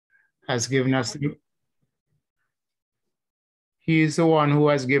has given us, he is the one who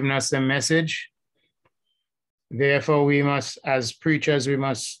has given us the message. Therefore, we must, as preachers, we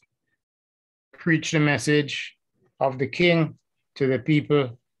must preach the message of the King to the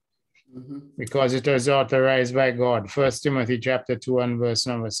people because it was authorized by God. 1 Timothy chapter 2 and verse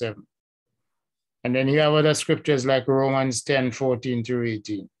number 7. And then you have other scriptures like Romans 10, 14 through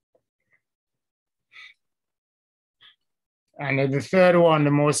 18. And the third one,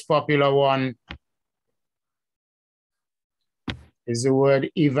 the most popular one, is the word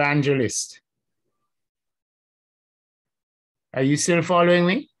evangelist. Are you still following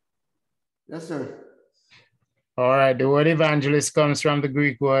me? Yes, sir. All right, the word evangelist comes from the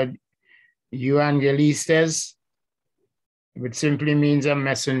Greek word euangelistes, which simply means a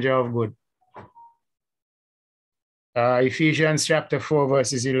messenger of good. Ephesians chapter 4,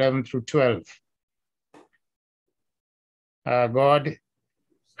 verses 11 through 12.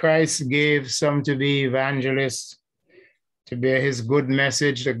 Christ gave some to be evangelists, to bear his good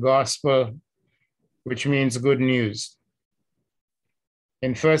message, the gospel, which means good news.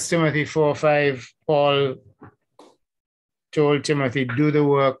 In 1 Timothy 4, 5, Paul told Timothy, do the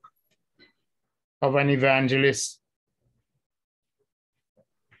work of an evangelist.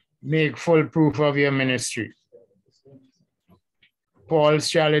 Make full proof of your ministry. Paul's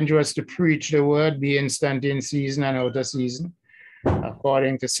challenge was to preach the word, be instant in season and out of season,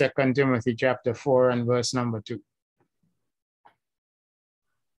 according to 2 Timothy chapter 4 and verse number 2.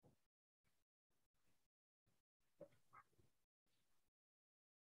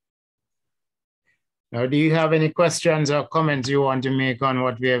 Now, do you have any questions or comments you want to make on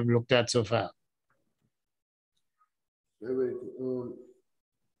what we have looked at so far?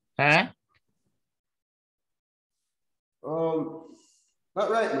 Not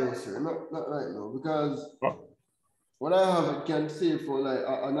right now, sir. Not right now, because what I have can say for like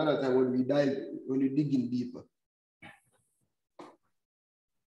another time when we dig in deeper.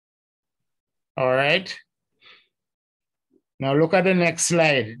 All right. Now look at the next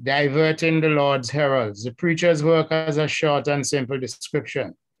slide. Diverting the Lord's heralds. The preacher's work has a short and simple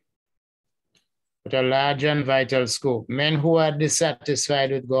description, but a large and vital scope. Men who are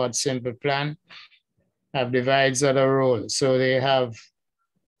dissatisfied with God's simple plan have devised other roles. So they have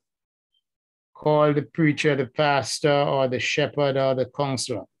called the preacher the pastor or the shepherd or the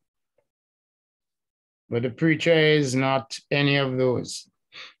counselor. But the preacher is not any of those.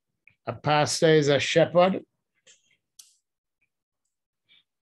 A pastor is a shepherd.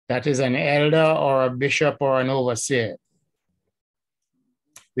 That is an elder or a bishop or an overseer.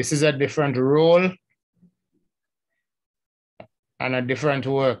 This is a different role and a different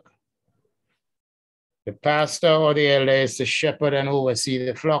work. The pastor or the elder is to shepherd and oversee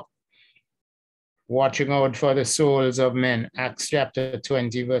the flock, watching out for the souls of men. Acts chapter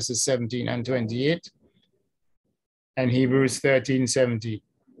 20, verses 17 and 28, and Hebrews 13, 17.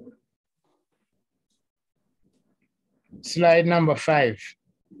 Slide number 5.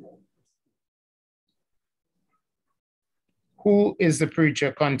 Who is the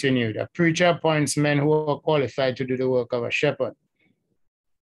preacher? Continued. A preacher appoints men who are qualified to do the work of a shepherd.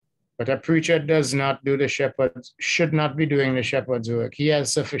 But a preacher does not do the shepherd, should not be doing the shepherd's work. He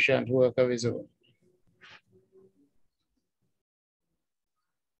has sufficient work of his own.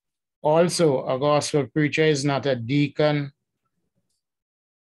 Also, a gospel preacher is not a deacon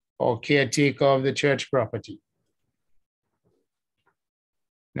or caretaker of the church property.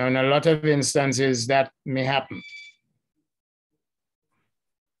 Now, in a lot of instances, that may happen.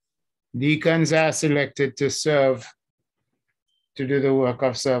 Deacons are selected to serve, to do the work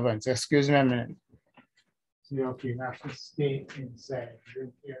of servants. Excuse me a minute. So, okay, you have to stay inside,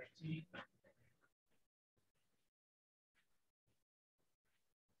 drink your tea.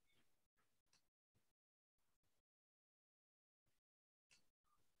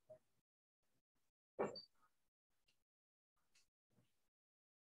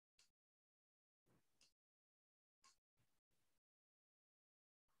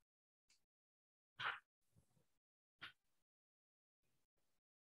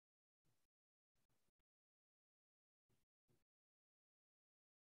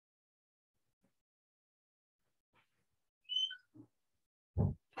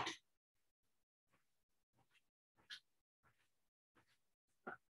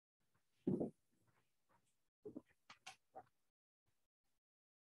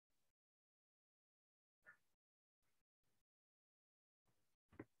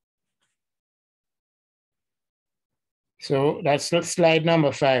 So that's slide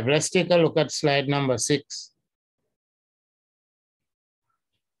number 5. Let's take a look at slide number 6.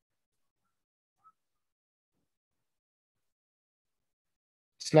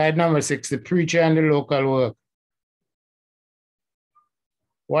 Slide number 6, the preacher and the local work.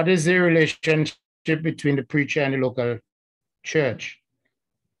 What is the relationship between the preacher and the local church?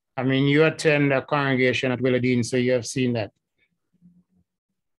 I mean, you attend a congregation at Willardine, so you have seen that.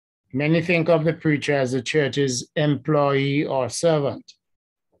 Many think of the preacher as the church's employee or servant.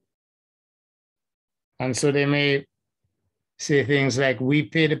 And so they may say things like, we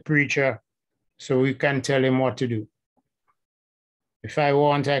pay the preacher so we can tell him what to do. If I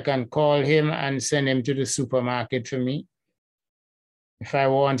want, I can call him and send him to the supermarket for me. If I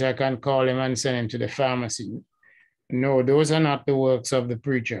want, I can call him and send him to the pharmacy. No, those are not the works of the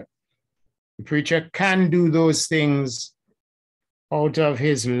preacher. The preacher can do those things out of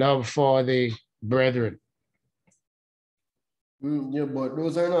his love for the brethren. Yeah, but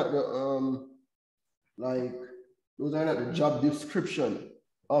those are not the those are not the job description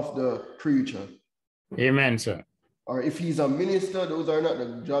of the preacher. Amen, sir. Or if he's a minister, those are not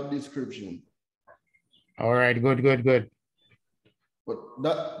the job description. All right, good. But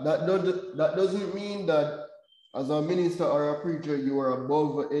that doesn't mean that as a minister or a preacher, you are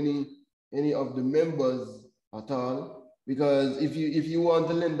above any of the members at all. Because if you want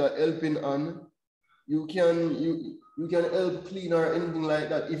to lend a helping hand, you can help clean or anything like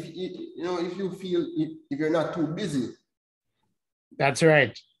that. If you feel if you're not too busy. That's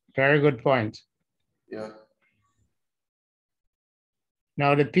right. Very good point. Yeah.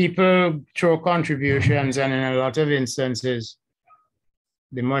 Now the people throw contributions, and in a lot of instances,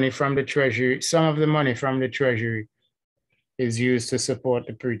 the money from the treasury, some of the money from the treasury is used to support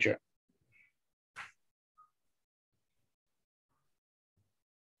the preacher.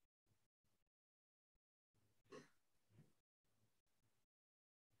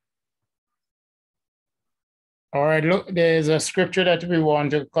 All right, look, there's a scripture that we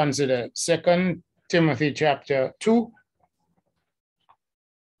want to consider. 2 Timothy chapter 2,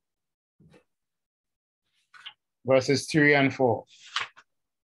 verses 3 and 4.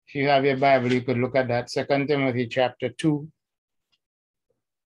 If you have your Bible, you could look at that. 2 Timothy chapter 2,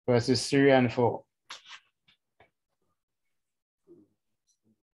 verses 3 and 4.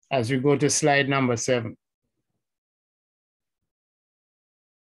 As we go to slide number 7.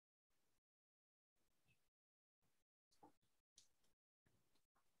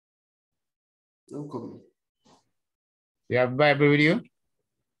 I'm coming. You have Bible with you?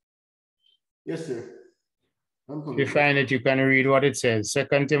 Yes, sir. I'm coming. If you find it, you can read what it says.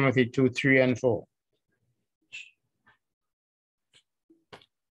 2 Timothy 2, 3 and 4.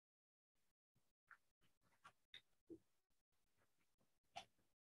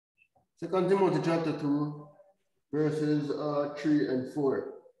 Second Timothy chapter 2, verses 3 and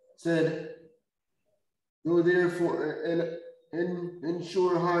 4 said, "Do therefore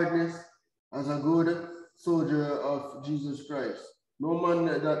ensure hardness as a good soldier of Jesus Christ. No man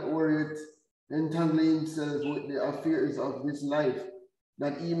that worrieth entangle himself with the affairs of this life,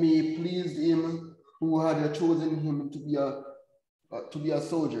 that he may please him who had chosen him to be a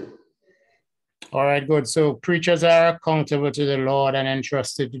soldier." All right, good. So preachers are accountable to the Lord and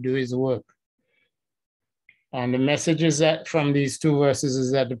entrusted to do his work. And the message is that from these two verses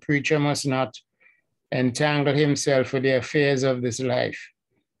is that the preacher must not entangle himself with the affairs of this life,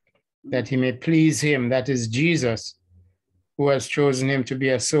 that he may please him, that is Jesus, who has chosen him to be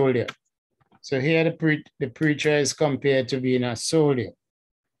a soldier. So here the preacher is compared to being a soldier.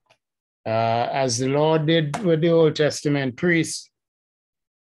 As the Lord did with the Old Testament priests,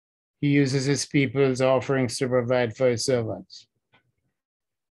 he uses his people's offerings to provide for his servants.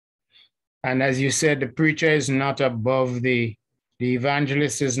 And as you said, the preacher is not above the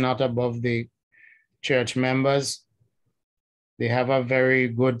evangelist is not above the church members. They have a very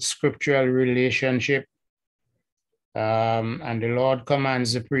good scriptural relationship. And the Lord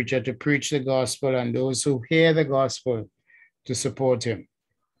commands the preacher to preach the gospel and those who hear the gospel to support him.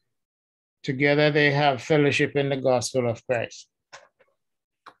 Together they have fellowship in the gospel of Christ.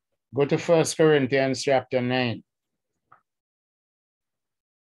 Go to 1 Corinthians chapter 9.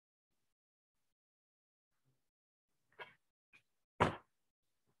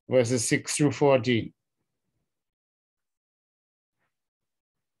 Verses 6 through 14.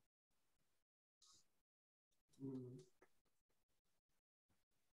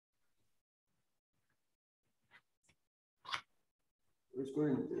 First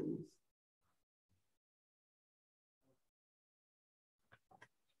Corinthians.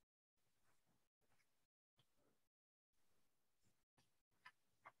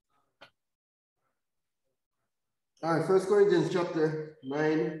 All right, 1 Corinthians chapter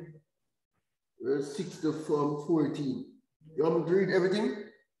 9, verse 6 to 14. You want me to read everything?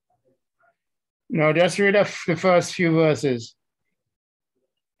 No, just read the first few verses.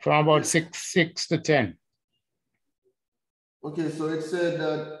 From about 6 to 10. Okay, so it said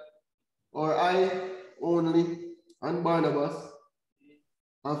that, or I only and Barnabas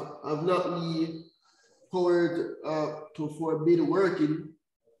have not we power to forbid working,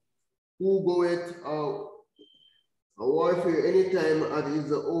 who goeth a warfare anytime at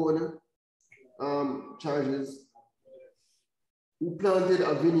his own charges, who planted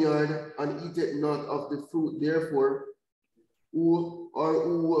a vineyard and eateth not of the fruit, therefore, who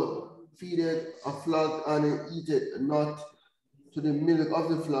feedeth a flock and eateth not to the milk of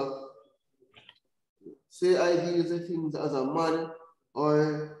the flock. Say I these things as a man,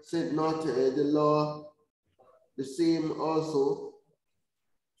 or said not the law the same also?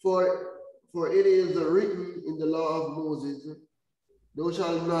 For it is written in the law of Moses, thou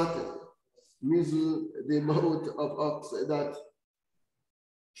shalt not muzzle the mouth of ox that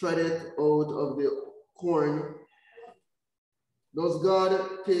treadeth out of the corn. Does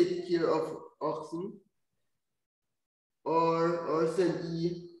God take care of oxen? Or send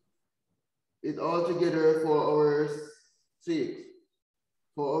ye it altogether for our sakes?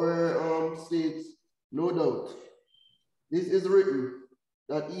 For our sakes, no doubt. This is written,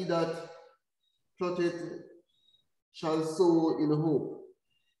 that he that plotteth shall sow in hope,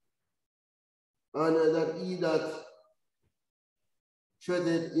 and that he that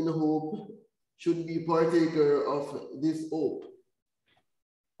treadeth in hope should be partaker of this hope.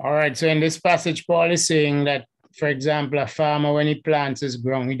 All right, so in this passage, Paul is saying that, for example, a farmer, when he plants his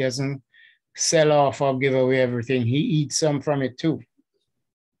ground, he doesn't sell off or give away everything. He eats some from it too.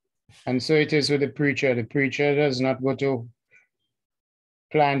 And so it is with the preacher. The preacher does not go to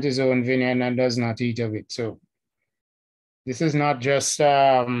plant his own vineyard and does not eat of it. So this is not just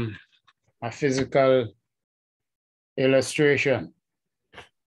a physical illustration.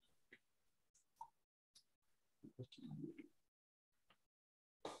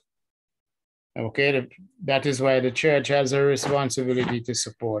 Okay, that is why the church has a responsibility to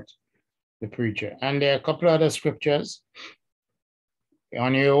support the preacher. And there are a couple other scriptures.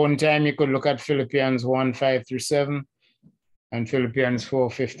 On your own time, you could look at Philippians 1:5-7 and Philippians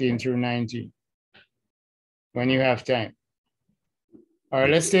 4:15-19 when you have time. All right,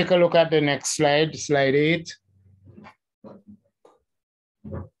 let's take a look at the next slide, slide 8.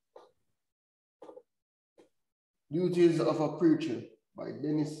 Duties of a Preacher by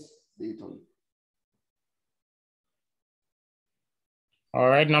Dennis Dayton. All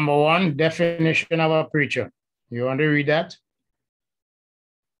right, number 1, definition of a preacher. You want to read that?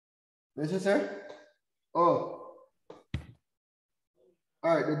 Yes, sir. Oh.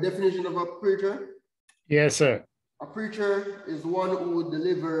 All right, the definition of a preacher. Yes, sir. A preacher is one who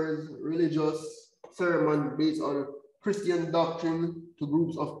delivers religious sermon based on Christian doctrine to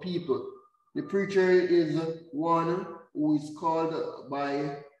groups of people. The preacher is one who is called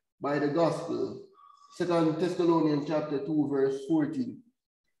by the gospel. 2 Thessalonians chapter 2, verse 14,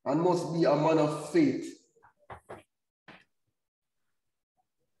 and must be a man of faith.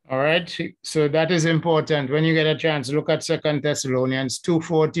 All right, so that is important. When you get a chance, look at 2 Thessalonians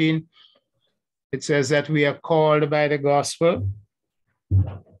 2:14. It says that we are called by the gospel.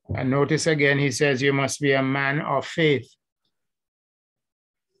 And notice again, he says you must be a man of faith.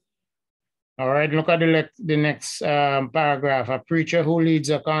 All right, look at the next paragraph. A preacher who leads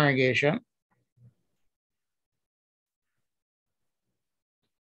a congregation.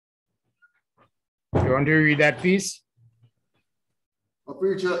 You want to read that piece? A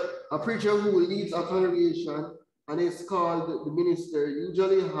preacher who leads a congregation and is called the minister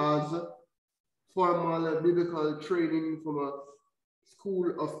usually has formal biblical training from a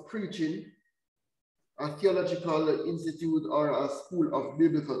school of preaching, a theological institute, or a school of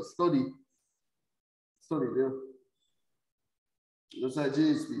biblical study. Yeah. That's like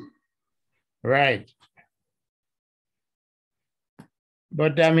JSP. Right.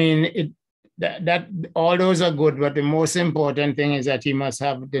 But I mean, that all those are good, but the most important thing is that he must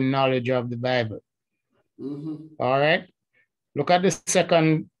have the knowledge of the Bible. All right. Look at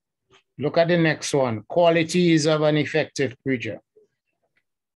the next one. Qualities of an effective preacher.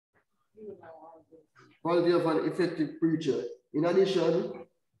 Quality of an effective preacher. In addition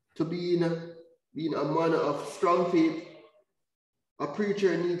to being a man of strong faith, a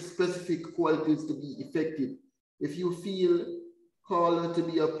preacher needs specific qualities to be effective. If you feel called to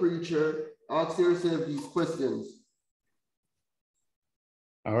be a preacher, ask yourself these questions.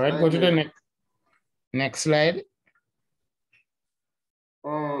 All right, go to the next slide.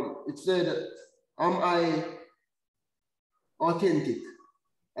 It said, am I authentic?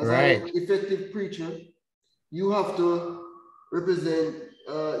 As right. an effective preacher, you have to represent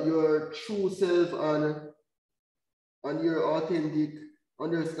your true self and your authentic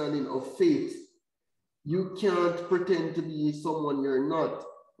understanding of faith. You can't pretend to be someone you're not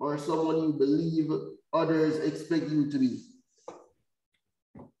or someone you believe others expect you to be.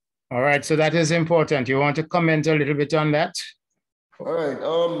 All right, so that is important. You want to comment a little bit on that? All right.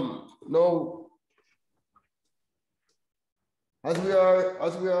 Now, as we are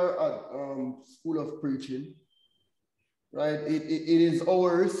at School of Preaching, right? It is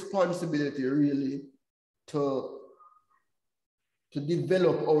our responsibility really to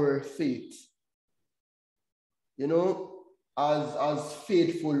develop our faith. You know, as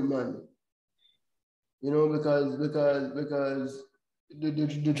faithful men. You know, because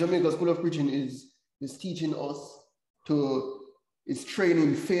the Jamaica School of Preaching is teaching us is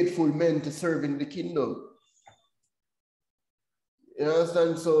training faithful men to serve in the kingdom. You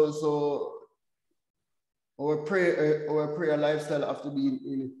understand? So our prayer lifestyle have to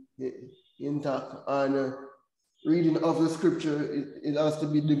be intact, and reading of the scripture it has to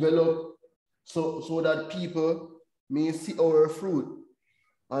be developed so that people may see our fruit,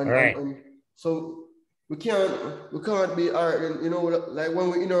 and so we can't be arguing, you know, like when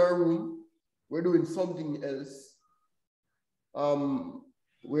we're in our room, we're doing something else.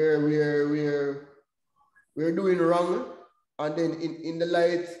 Where we're doing wrong, and then in the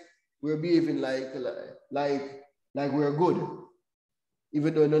light we're behaving like we're good,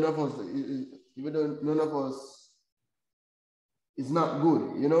 even though none of us is not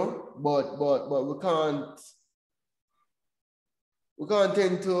good, you know. But we can't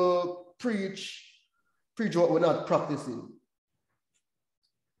tend to preach what we're not practicing.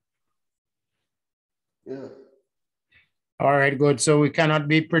 Yeah. All right, good. So we cannot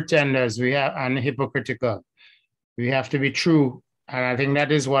be pretenders. We are and hypocritical. We have to be true. And I think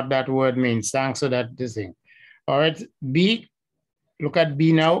that is what that word means. Thanks for that thing. All right, B. Look at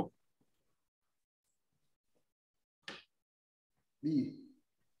B now. B.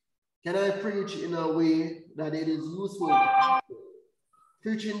 Can I preach in a way that it is useful?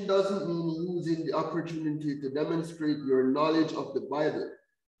 Preaching doesn't mean using the opportunity to demonstrate your knowledge of the Bible.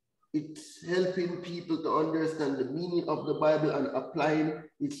 It's helping people to understand the meaning of the Bible and applying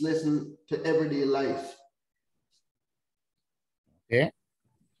its lesson to everyday life. Okay.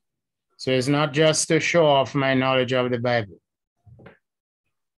 So it's not just to show off my knowledge of the Bible.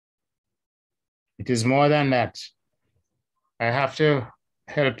 It is more than that. I have to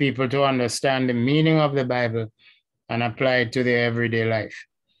help people to understand the meaning of the Bible and apply it to their everyday life.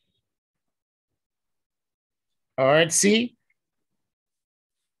 All right, C.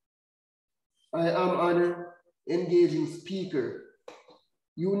 I am an engaging speaker.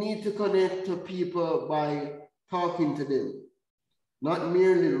 You need to connect to people by talking to them, not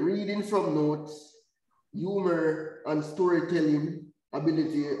merely reading from notes. Humor and storytelling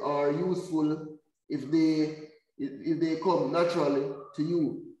ability are useful if they come naturally to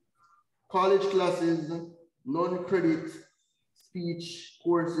you. College classes, non-credit speech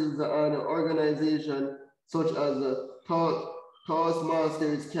courses, and organizations such as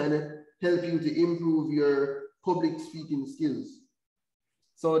Toastmasters can help you to improve your public speaking skills.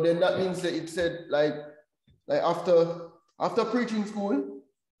 So then that means that it said like after preaching school,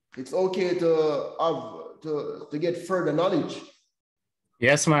 it's okay to get further knowledge.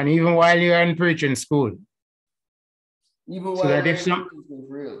 Yes, man, even while you're in preaching school. Even so while that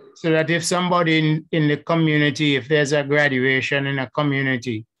if somebody in the community, if there's a graduation in a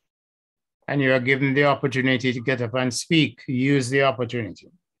community and you are given the opportunity to get up and speak, use the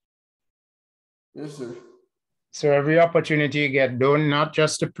opportunity. Yes, sir. So every opportunity you get, not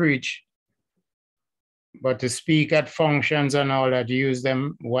just to preach, but to speak at functions and all that, use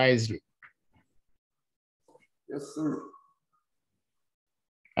them wisely. Yes, sir.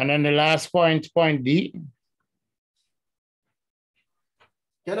 And then the last point D.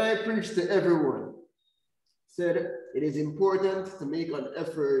 Can I preach to everyone? Said it is important to make an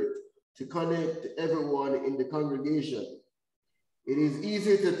effort to connect everyone in the congregation. It is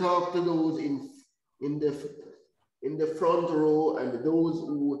easy to talk to those in the front row and those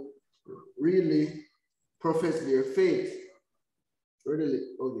who really profess their faith.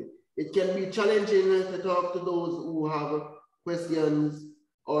 Really, okay. It can be challenging to talk to those who have questions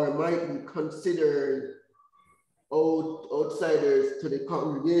or might be considered outsiders to the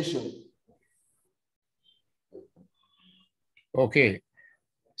congregation. Okay.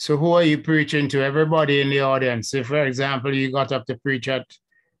 So who are you preaching to? Everybody in the audience. If, for example, you got up to preach at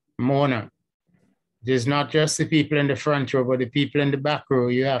Mona, there's not just the people in the front row, but the people in the back row.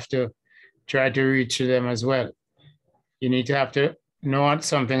 You have to try to reach them as well. You need to have to know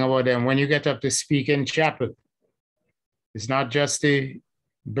something about them. When you get up to speak in chapel, it's not just the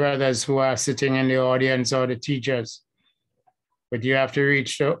brothers who are sitting in the audience or the teachers. but you have to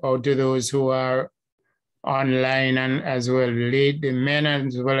reach out to those who are online and as well, the men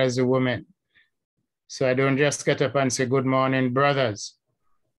as well as the women. So I don't just get up and say, good morning, brothers.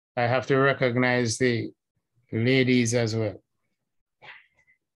 I have to recognize the ladies as well.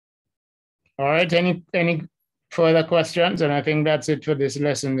 All right, any further questions? And I think that's it for this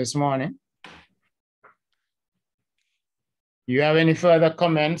lesson this morning. You have any further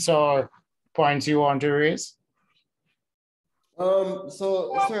comments or points you want to raise? So,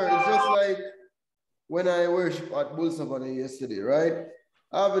 sir, it's just like when I worship at Bull Savannah yesterday, right?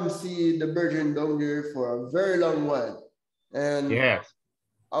 I haven't seen the brethren down there for a very long while. And yes,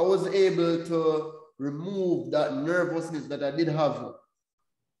 I was able to remove that nervousness that I did have,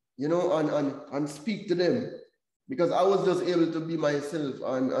 you know, and speak to them, because I was just able to be myself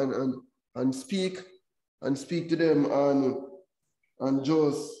and speak to them and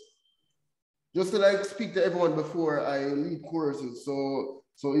just to like speak to everyone before I lead choruses. So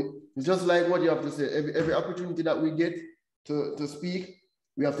it's just like what you have to say. Every opportunity that we get to speak,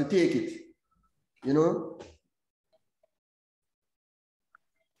 we have to take it, you know?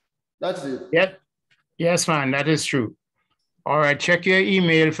 That's it. Yep. Yes, man, that is true. All right, check your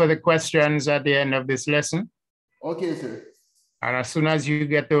email for the questions at the end of this lesson. Okay, sir. And as soon as you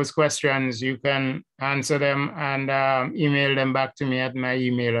get those questions, you can answer them and email them back to me at my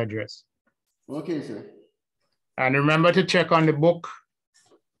email address. Okay, sir. And remember to check on the book,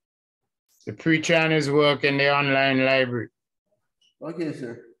 The Preacher and His Work in the online library. Okay,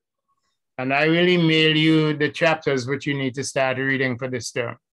 sir. And I will email you the chapters which you need to start reading for this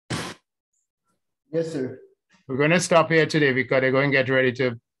term. Yes, sir. We're going to stop here today because they're going to get ready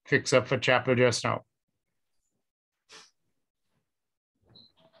to fix up for chapel just now.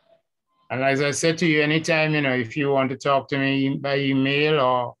 And as I said to you, anytime, you know, if you want to talk to me by email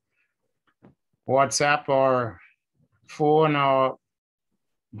or WhatsApp or phone or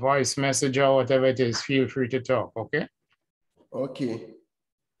voice message or whatever it is, feel free to talk, okay? Okay.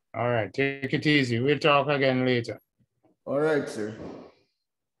 All right, take it easy. We'll talk again later. All right, sir.